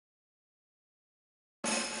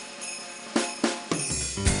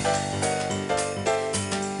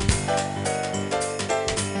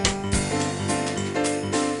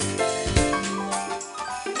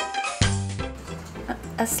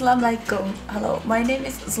Assalamualaikum. Hello, my name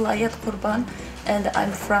is Zulayat Kurban and I'm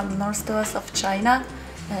from northwest of China.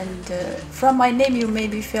 And from my name you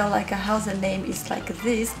maybe feel like how the name is like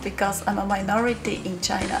this because I'm a minority in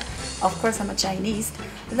China. Of course I'm a Chinese.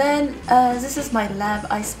 Then this is my lab.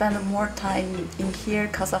 I spend more time in here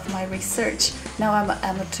because of my research. Now I'm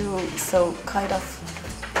too, so kind of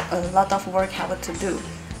a lot of work have to do.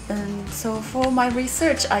 And so for my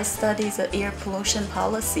research I study the air pollution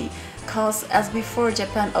policy because as before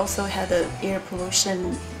Japan also had a air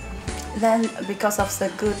pollution. Then because of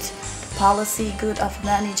the good policy, good of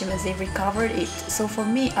management, they recovered it. So for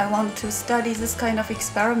me, I want to study this kind of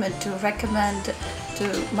experiment to recommend to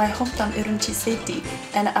my hometown Urumqi city,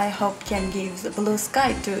 and I hope can give the blue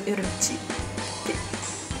sky to Urumqi.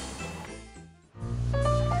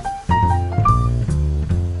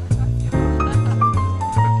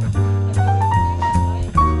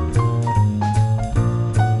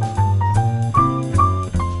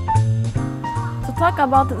 Talk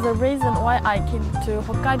about the reason why I came to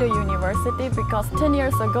Hokkaido University because 10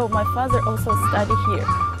 years ago my father also studied here.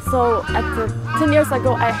 So 10 years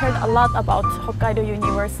ago I heard a lot about Hokkaido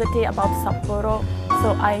University, about Sapporo.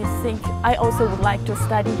 So I think I also would like to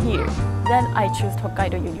study here. Then I chose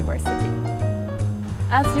Hokkaido University.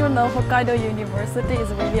 As you know, Hokkaido University is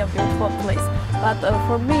really a beautiful place. But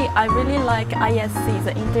for me, I really like ISC,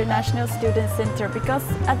 the International Student Center, because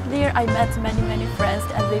at there I met many friends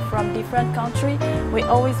and they're from different countries. We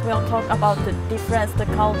always will talk about the difference, the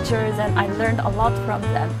cultures, and I learned a lot from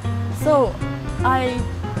them. So I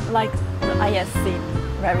like the ISC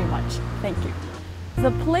very much. Thank you. The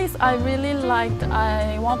place I really liked,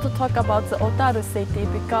 I want to talk about the Otaru city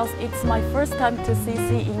because it's my first time to see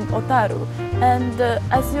in Otaru. And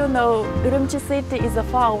as you know, Urumqi city is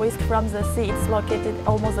far west from the sea. It's located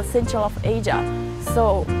almost the central of Asia.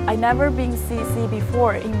 So I never been CC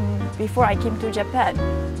before I came to Japan.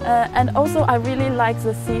 And also I really like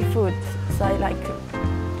the seafood. So I like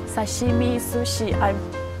sashimi, sushi. I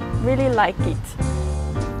really like it.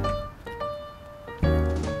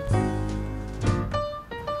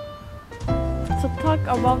 To talk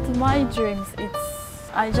about my dreams,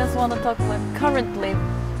 I just want to talk like currently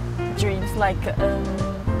dreams, like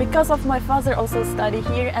because of my father also study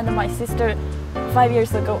here and my sister 5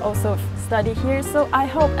 years ago also study here. So I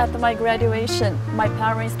hope at my graduation my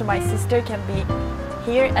parents to my sister can be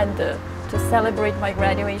here and to celebrate my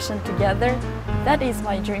graduation together. That is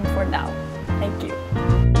my dream for now. Thank you.